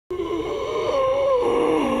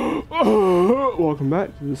Welcome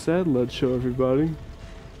back to the Sad Led Show, everybody.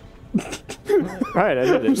 Right, I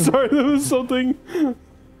did it. I'm sorry, there was something...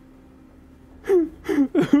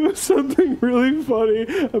 There was something really funny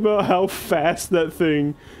about how fast that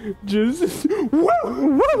thing just...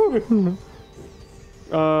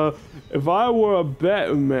 if I were a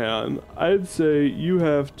Batman, I'd say you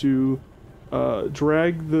have to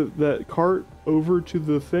drag that cart over to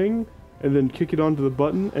the thing and then kick it onto the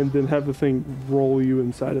button and then have the thing roll you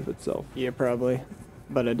inside of itself. Yeah, probably.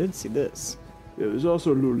 But I did see this. Yeah, there's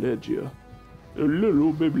also a little ledge here. A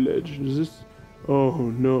little baby ledge. Is this...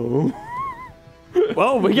 Oh, no.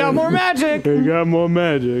 Well, we got more magic! We got more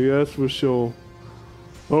magic, that's for sure.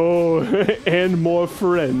 Oh, and more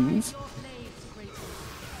friends.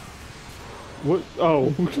 What?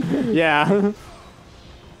 Oh. Yeah.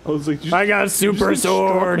 I was like, I got a super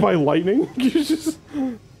sword! Struck by lightning? You just...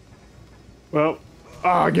 Well,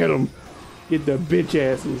 get them. Get the bitch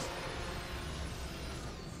asses.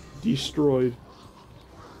 Destroyed.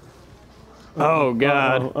 Oh,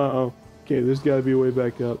 God. Uh-oh. Okay, there's got to be a way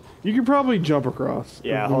back up. You can probably jump across.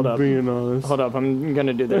 Yeah, if hold I'm up. Being honest. Hold up, I'm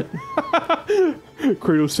gonna do that.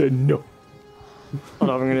 Kratos said no. Hold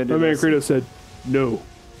up, I'm gonna do My man this. Kratos said no.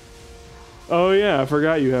 Oh yeah, I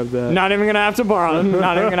forgot you have that. Not even gonna have to borrow him.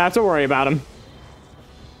 Not even gonna have to worry about him.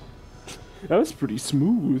 That was pretty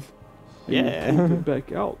smooth. And Yeah. you pulled it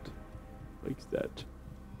back out like that.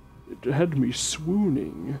 It had me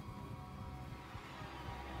swooning.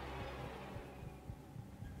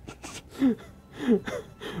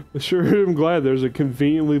 Sure, I'm glad there's a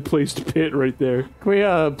conveniently placed pit right there. Can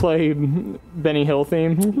we play Benny Hill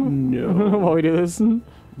theme No. while we do this?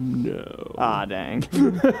 No. Ah, dang.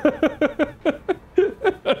 Yeah,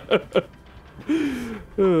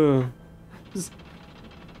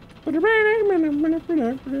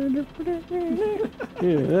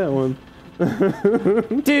 that one.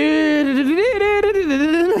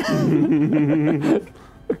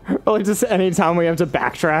 Or like just any time we have to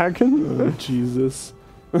backtrack. Oh, Jesus.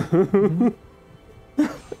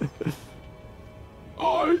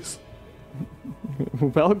 Eyes.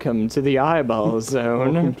 Welcome to the eyeball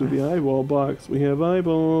zone. Welcome to the eyeball box. We have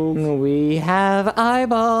eyeballs. We have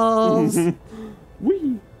eyeballs.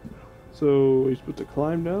 Whee! So we're supposed to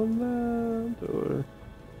climb down that, or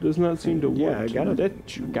does not seem to Yeah, want gotta to.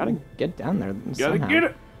 get down there. Gotta somehow. get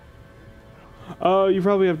it. You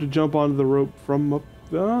probably have to jump onto the rope from up.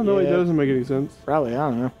 Oh no, it Yeah. doesn't make any sense. Probably, I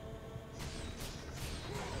don't know.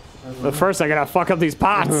 But first I gotta fuck up these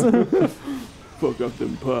pots. Fuck up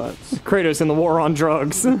them pots. Kratos in the war on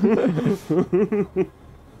drugs.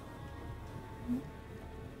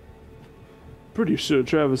 Pretty sure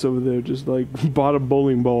Travis over there just like bought a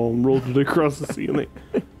bowling ball and rolled it across the ceiling.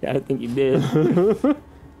 Yeah, I think you did.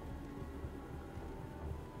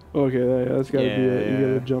 Okay, that's gotta be it. You Yeah.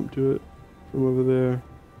 gotta jump to it from over there.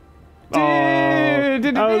 I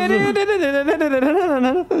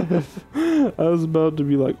was about to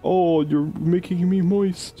be like, oh, you're making me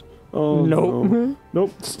moist. Oh, Nope. no.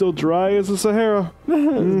 Nope, still dry as the Sahara.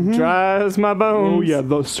 Dry as my bones. Oh, yeah,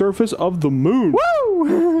 the surface of the moon.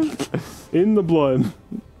 Woo! In the blood.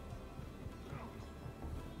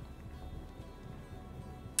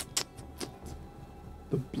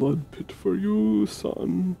 The blood pit for you,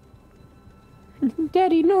 son.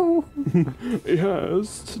 Daddy, no.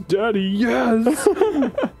 Yes, Daddy, yes!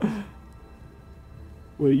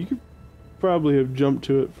 Wait, you could probably have jumped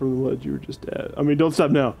to it from the ledge you were just at. I mean, don't stop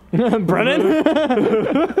now. Brennan?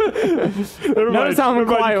 Notice how I'm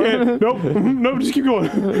quiet. Nope, nope, just keep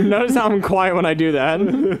going. Notice how I'm quiet when I do that.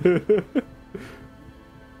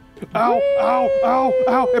 Ow, ow, ow,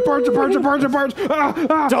 ow! It burns, it burns, it burns, it burns! Ah,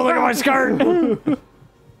 ah, Don't look at my skirt!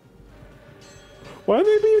 Why are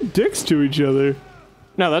they being dicks to each other?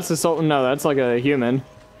 No, that's a sultan. No, that's like a human.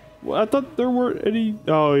 Well, I thought there weren't any...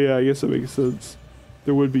 Oh, yeah, I guess that makes sense.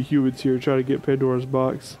 There would be humans here trying to get Pandora's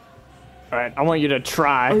box. Alright, I want you to I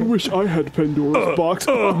try. wish I had Pandora's box.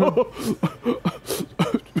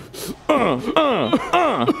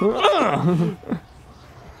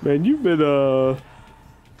 Man, you've been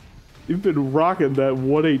rocking that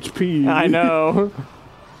 1 HP. I know.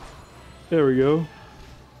 There we go.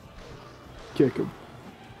 Kick him.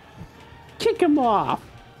 Kick him off.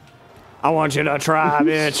 I want you to try, He's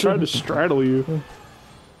bitch. trying to straddle you.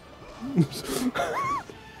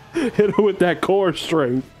 Hit him with that core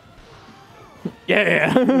strength.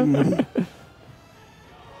 Yeah.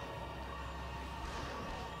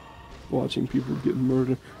 Watching people get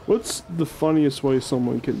murdered. What's the funniest way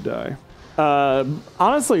someone can die?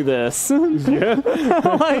 Honestly, this. Yeah.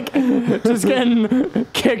 Like, just getting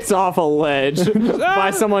kicked off a ledge by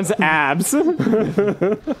someone's abs.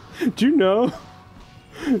 Do you know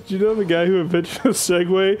Do you know the guy who invented a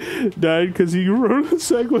Segway died because he rode a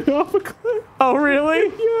Segway off a cliff? Oh, really?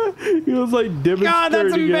 Yeah, he was like demonstrating. God,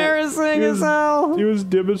 that's embarrassing as hell. He was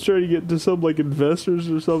demonstrating it to some like investors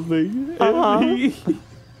or something. Uh-huh. And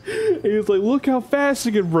he was like, "Look how fast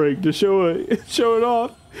it can brake," to show it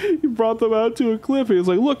off. He brought them out to a cliff. He was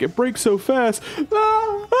like, "Look, it brakes so fast."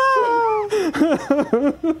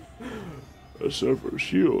 A silver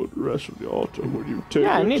shield rests on the altar when you take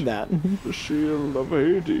Yeah, I it. need that. The shield of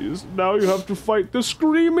Hades. Now you have to fight the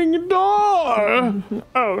screaming dog.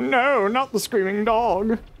 Oh no, not the screaming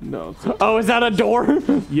dog. No. Oh, is that a door?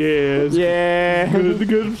 Yeah. Yeah.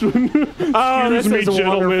 Good. Oh, this Excuse me, is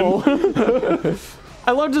wonderful.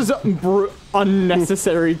 I love just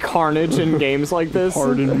unnecessary carnage in games like this.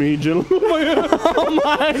 Pardon me, gentlemen. Oh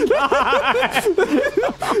my god!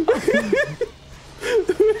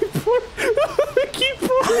 Keep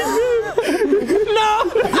pulling it. No!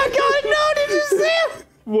 I got no! Did you see it?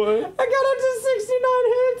 What? I got up to 69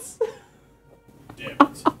 hits. Damn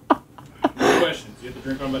it. No questions. You have to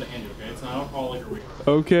drink on by the hand, okay? It's not alcoholic or weird.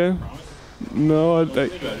 Okay. Promise? No, Don't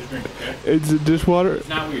think about it. Just drink it, okay? it's a dishwater. It's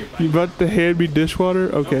not weird. You about to hand me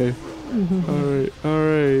dishwater? Okay. Alright. Go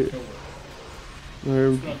for it.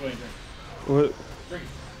 Alright. Just don't go ahead and drink. What? Drink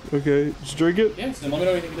it. Okay. Just drink it? Yes, then let me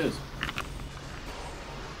know what you think it is.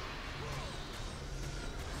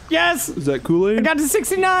 Yes! Is that Kool-Aid? I got to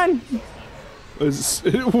 69! Is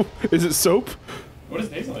it soap? What does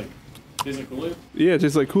it taste like? Tastes like Kool-Aid? Yeah, it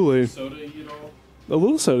tastes like Kool-Aid. Soda-y at all? A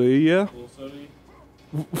little soda, yeah. A little soda-y?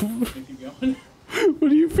 Can you keep going?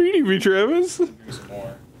 What are you feeding me, Travis? Drink some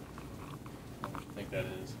more. What do you think that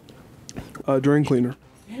is? Drain cleaner.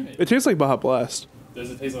 Damn it. It tastes like Baja Blast.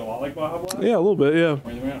 Does it taste a lot like Baja Blast? Yeah, a little bit, yeah.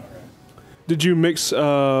 Where's the man? Okay. Did you mix, Yeah,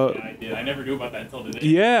 I did. I never knew about that until today.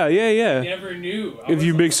 Yeah. I never knew. If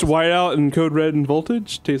you mixed Whiteout and Code Red and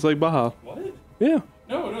Voltage, tastes like Baja. What? Yeah.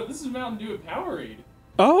 No, this is Mountain Dew and Powerade.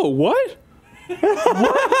 Oh, what?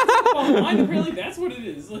 Online, apparently that's what it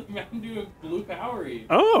is. Like Mountain Dew and Blue Powerade.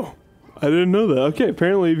 Oh, I didn't know that. Okay,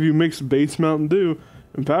 apparently if you mix base Mountain Dew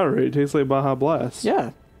and Powerade, it tastes like Baja Blast.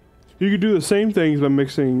 Yeah. You could do the same things by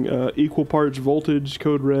mixing equal parts Voltage,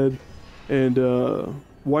 Code Red, and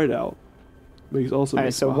Whiteout. Makes also. Alright,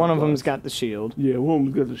 makes so Baja one of Blast. them's got the shield. Yeah, one of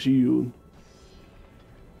them's got the shield.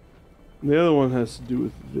 And the other one has to do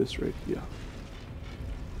with this right here.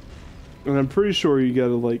 And I'm pretty sure you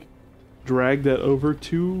gotta like drag that over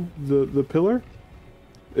to the pillar.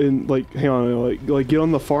 And like hang on, like get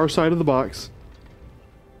on the far side of the box.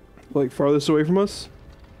 Like farthest away from us.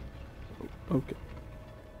 Okay.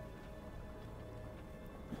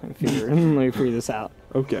 Let me figure this out.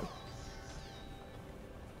 Okay.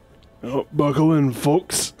 Oh, buckle in,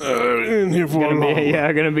 folks. In here for a long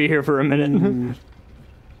Gonna be here for a minute.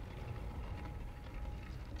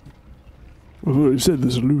 I've already said the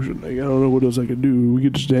solution. Like, I don't know what else I could do. We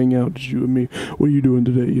could just hang out, just you and me. What are you doing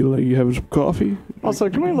today? You having some coffee? Also,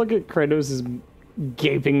 can we look at Kratos'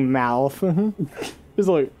 gaping mouth? He's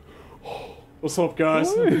like, "What's up,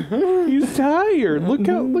 guys?" He's tired. Look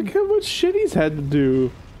how much shit he's had to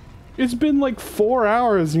do. It's been like 4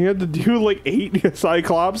 hours and he had to do like 8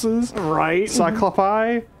 cyclopses. Right?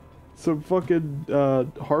 Cyclopi. Some fucking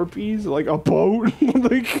harpies, like a boat.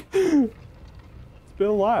 Like it's been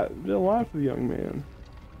a lot. It's been a lot for the young man.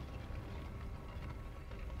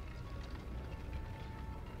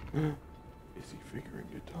 Is he figuring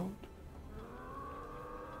it out?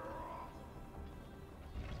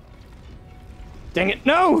 Dang it,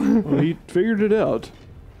 no! Well, he figured it out.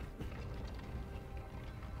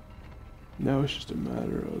 Now it's just a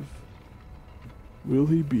matter of, will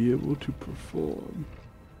he be able to perform?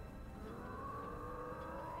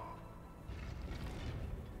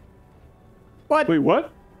 What? Wait,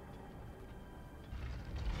 what?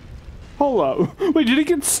 Hold up. Wait, did he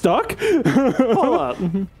get stuck? Hold up.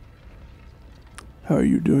 How are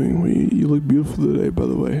you doing? Well, you look beautiful today, by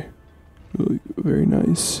the way. You look very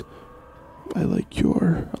nice. I like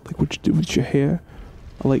what you did with your hair.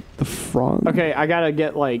 I like the front. Okay, I gotta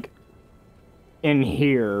get, like, in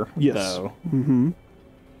here, Yes. though. Mm-hmm.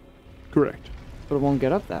 Correct. But it won't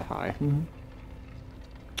get up that high.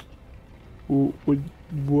 What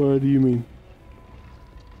do you mean?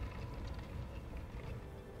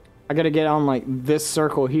 I gotta get on, like, this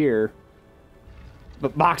circle here.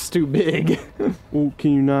 But box too big. Well,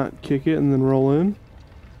 can you not kick it and then roll in?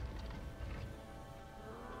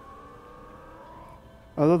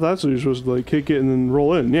 I thought that's what you're supposed to, like, kick it and then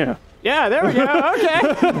roll in, yeah. Yeah, there we go. Okay.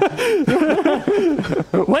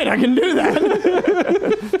 Wait, I can do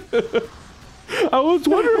that. I was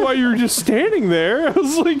wondering why you were just standing there. I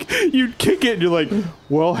was like, you'd kick it and you're like,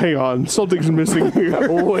 well, hang on, something's missing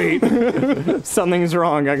here. Wait. Something's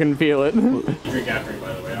wrong. I can feel it. Drink after you,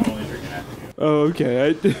 by the way. I'm only drinking after you. Oh,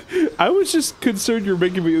 okay. I was just concerned you're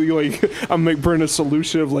making me like I'm like burn a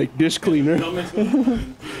solution of like dish cleaner. Don't mix with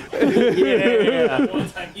mine. Yeah. One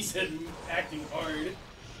time he said acting hard.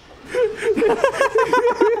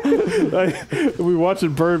 We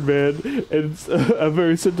watching Birdman, and a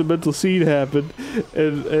very sentimental scene happened,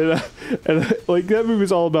 and like that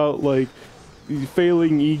movie's all about like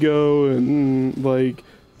failing ego and like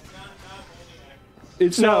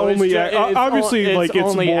it's not only obviously it's like it's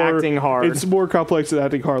only more acting hard. It's more complex than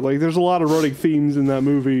acting hard. Like there's a lot of running themes in that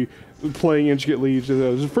movie. Playing intricate leads,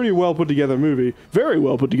 it's a pretty well put together movie. Very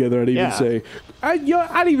well put together, I'd even say.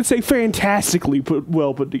 I'd even say fantastically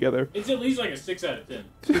well put together. It's at least like a 6 out of 10.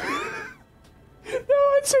 No,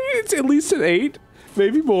 I'd say it's at least an 8,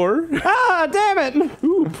 maybe more. Ah, damn it!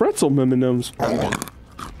 Ooh, pretzel M&Ms. Right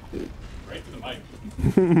to the mic.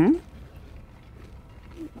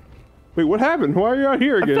 Wait, what happened? Why are you out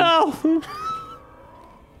here again? No.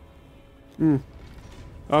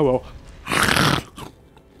 Oh well.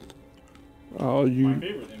 Oh, My you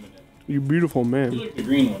favorite M&M. you beautiful You man. like the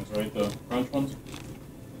green ones, right? The crunch ones?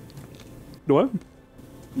 What?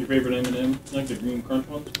 Your favorite M&M? You like the green crunch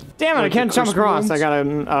ones? Damn it! Like I can't the jump crispy across. ones? I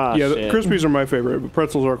gotta. Yeah, the shit. Crispies are my favorite, but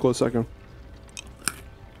pretzels are a close second.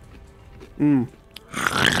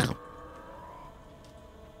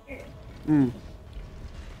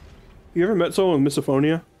 You ever met someone with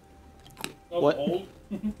misophonia? Oh, What? The holes?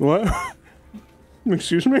 What?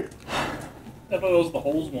 Excuse me? I thought it was the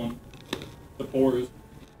holes one. The pores.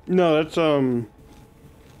 No, that's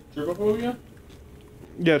Trypophobia?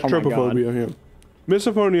 yeah, it's Oh my God. trypophobia. Yeah,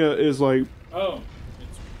 misophonia is like Oh,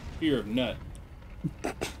 it's fear of nut.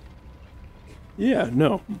 yeah,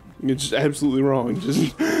 no, it's just absolutely wrong.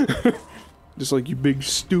 Just just like you big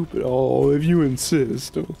stupid. Oh, if you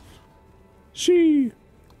insist. She.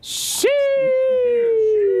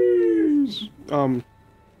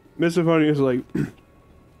 Misophonia is like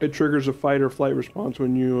it triggers a fight or flight response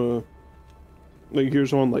when you like hear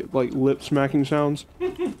someone like lip smacking sounds.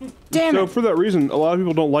 Damn So it! for that reason, a lot of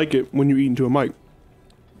people don't like it when you eat into a mic.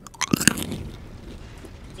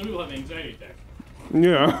 Some people have anxiety attacks.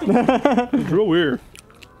 Yeah, it's real weird.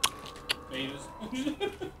 Betas.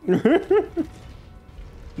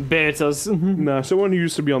 Betas. Nah, someone who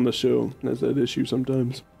used to be on the show has that issue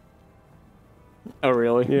sometimes. Oh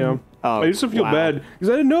really? Yeah, Oh, I used to feel wow. bad because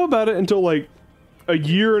I didn't know about it until like a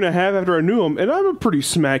year and a half after I knew him, and I'm a pretty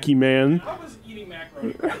smacky man. I was eating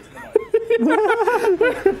macaroni right to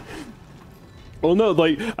the mic. Well, no,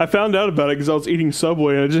 like I found out about it because I was eating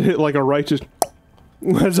Subway and I just hit like a righteous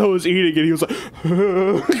as I was eating, and he was like,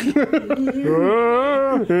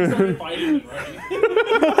 Started fighting and running. He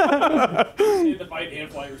had the fight and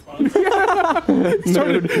flight response.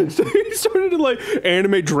 he started to like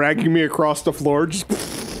animate dragging me across the floor. Just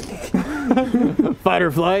Fight or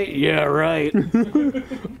flight? Yeah, right. I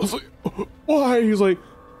was like, why? He's like,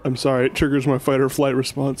 I'm sorry, it triggers my fight or flight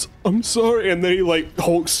response. I'm sorry. And then he like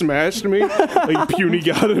Hulk smashed me. Like puny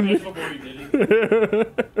got him. Just before he did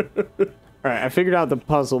it. Alright, I figured out the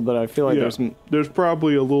puzzle, but I feel like Yeah. there's There's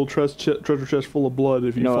probably a little treasure chest full of blood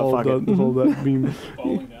if you No, follow, fuck it. follow that beam.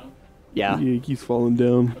 Falling down. yeah. Yeah, he keeps falling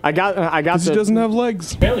down. I got Because he the doesn't have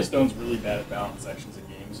legs. Apparently Stone's really bad at balance sections of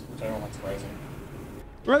games, which I don't find surprising.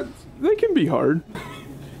 Right? They can be hard.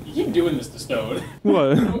 You keep doing this to Stone.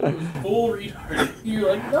 What? It was full retard.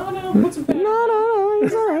 You're like, no, put some back. No,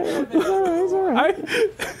 he's alright. He's alright, he's alright.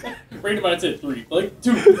 Rated by said 3. Like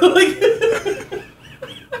 2. Like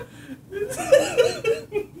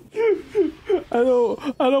I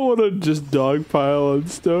don't want to just dogpile on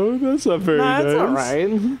Stone. That's not very Nah, nice. that's alright.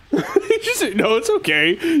 He just said, no, it's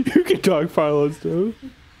okay. You can dogpile on Stone.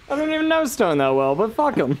 I don't even know Stone that well, but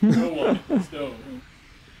fuck him. no one. Stone.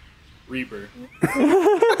 Reaper.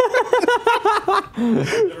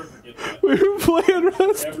 Never forget that. We were playing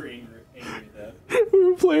last. Never angry at that. We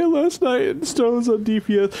were playing last night, and Stone's on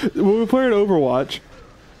DPS. When we were playing Overwatch,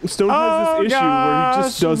 Stone has Oh, this issue where he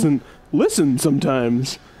just gosh. doesn't listen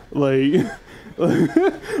sometimes. Like,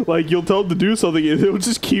 like you'll tell him to do something, and he'll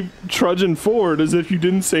just keep trudging forward as if you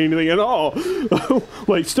didn't say anything at all.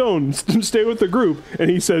 Like Stone, stay with the group, and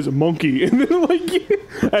he says monkey, and then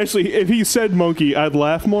like, actually, if he said monkey, I'd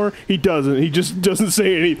laugh more. He doesn't. He just doesn't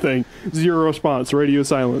say anything. Zero response. Radio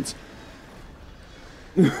silence.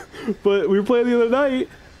 But we were playing the other night,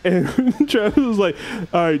 and Travis was like,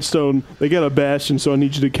 all right, Stone, they got a bastion, so I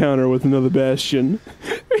need you to counter with another bastion.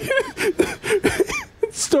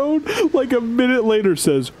 Stone, like a minute later,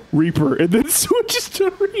 says Reaper, and then switches to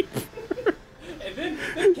Reaper. And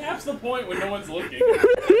That's the point when no one's looking. The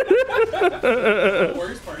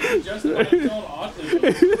worst part is just by its own autism.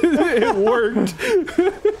 It worked.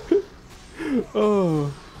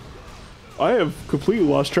 Oh. I have completely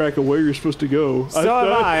lost track of where you're supposed to go. So have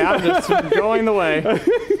I. I'm just going the way.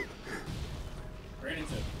 Brandon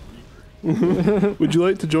said, Would you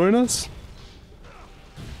like to join us?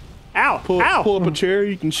 Ow! Pull Ow! up a chair.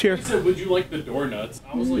 You can share. he said, would you like the door nuts?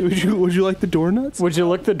 I was like, Would you like the door nuts? Would you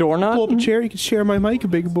lick the doorknob? Pull up a chair. You can share my mic,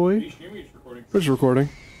 big are boy. you sure it's recording? Where's recording?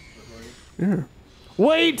 Yeah.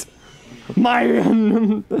 Wait! My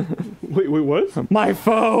Wait, what? my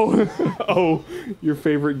foe. Oh, your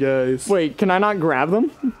favorite guys. Wait, can I not grab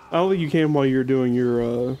them? I don't think you can while you're doing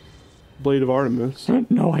your Blade of Artemis.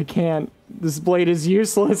 No, I can't. This blade is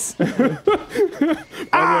useless. Why do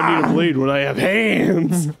I need a blade when I have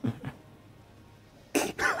hands?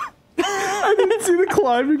 I didn't see the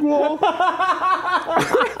climbing wall. I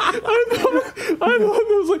thought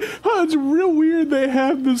it was like, oh, it's real weird they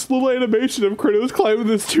have this little animation of Kratos climbing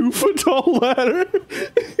this 2-foot tall ladder.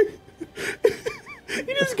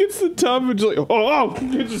 He just gets to the top and just like, oh,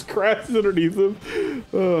 it just crashes underneath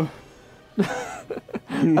him.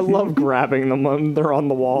 I love grabbing them when they're on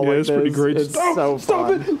the wall. Yeah, like it's pretty this. great. It's Stop, so stop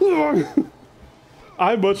fun. it!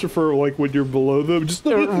 I much prefer like when you're below them. Just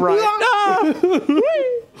Right.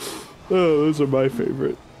 Oh, those are my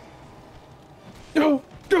favorite. Oh,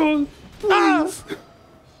 God, please.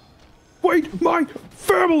 Wait, my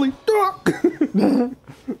family.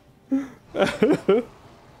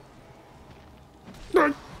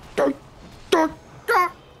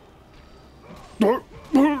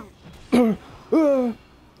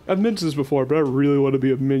 I've mentioned this before, but I really want to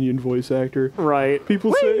be a minion voice actor. Right.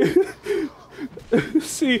 People say,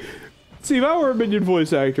 see, if I were a minion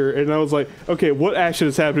voice actor and I was like, okay, what action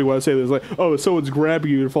is happening when I say this? Like, oh, someone's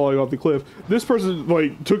grabbing you and falling off the cliff. This person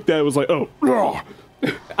like took that and was like, oh,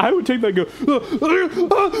 I would take that and go,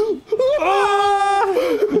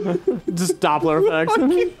 Just Doppler effects.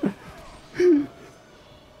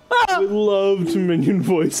 I would love to minion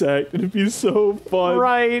voice act. It'd be so fun.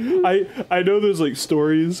 Right. I know there's like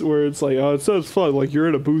stories where it's like, oh, it sounds fun. Like you're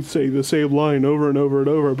in a booth saying the same line over and over and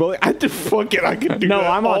over. But like, I could I could do No,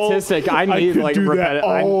 that. I'm autistic. I need could like do that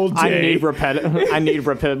all day. I need repetitive. I need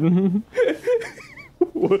repetitive.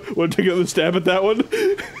 Want to take another stab at that one?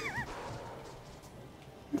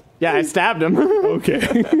 Yeah, I stabbed him.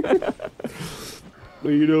 Okay.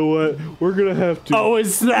 Well, you know what? We're gonna have to. Oh,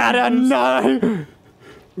 is that a knife?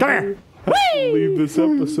 Come here. Leave this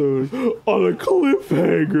episode on a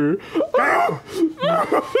cliffhanger.